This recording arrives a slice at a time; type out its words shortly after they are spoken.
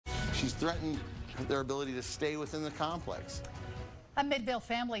She's threatened their ability to stay within the complex. A Midvale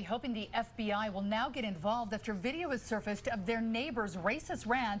family hoping the FBI will now get involved after video has surfaced of their neighbors' racist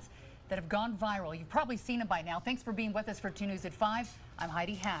rants that have gone viral. You've probably seen them by now. Thanks for being with us for 2 News at 5. I'm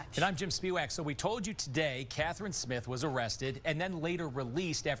Heidi Hatch. And I'm Jim Spiewak. So we told you today Catherine Smith was arrested and then later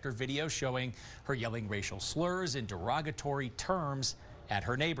released after video showing her yelling racial slurs and derogatory terms at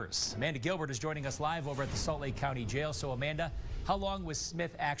her neighbors. Amanda Gilbert is joining us live over at the Salt Lake County Jail. So Amanda, how long was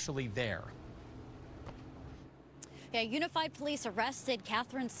Smith actually there? Yeah, Unified Police arrested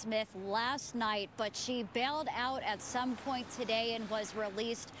Catherine Smith last night, but she bailed out at some point today and was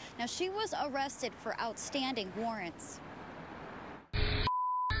released. Now, she was arrested for outstanding warrants.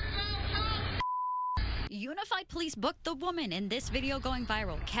 Unified Police booked the woman in this video going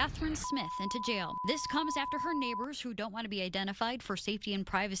viral, Catherine Smith, into jail. This comes after her neighbors, who don't want to be identified for safety and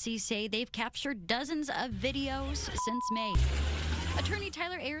privacy, say they've captured dozens of videos since May. Attorney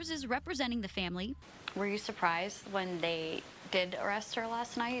Tyler Ayers is representing the family. Were you surprised when they did arrest her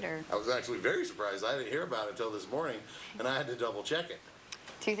last night, or? I was actually very surprised. I didn't hear about it until this morning, and I had to double check it.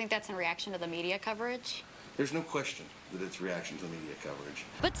 Do you think that's in reaction to the media coverage? There's no question that it's reaction to media coverage.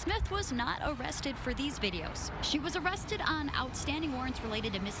 But Smith was not arrested for these videos. She was arrested on outstanding warrants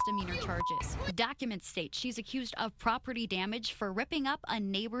related to misdemeanor charges. Documents state she's accused of property damage for ripping up a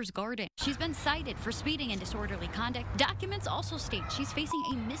neighbor's garden. She's been cited for speeding and disorderly conduct. Documents also state she's facing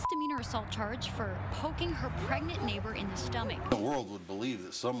a misdemeanor assault charge for poking her pregnant neighbor in the stomach. The world would believe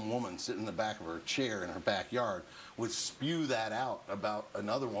that some woman sitting in the back of her chair in her backyard would spew that out about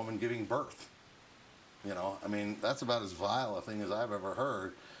another woman giving birth. You know, I mean, that's about as vile a thing as I've ever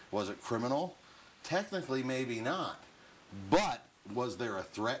heard. Was it criminal? Technically, maybe not. But was there a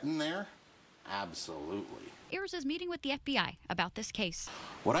threat in there? Absolutely. Ayers is meeting with the FBI about this case.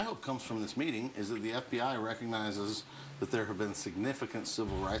 What I hope comes from this meeting is that the FBI recognizes that there have been significant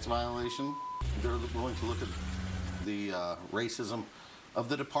civil rights violations. They're willing to look at the racism of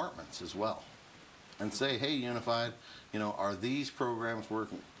the departments as well and say, hey, Unified, you know, are these programs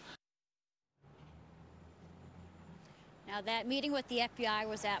working? Now, that meeting with the FBI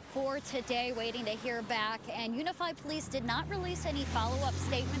was at 4 today, waiting to hear back. And Unified Police did not release any follow-up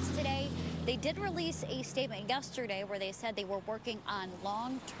statements today. They did release a statement yesterday where they said they were working on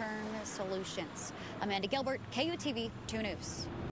long-term solutions. Amanda Gilbert, KUTV 2 News.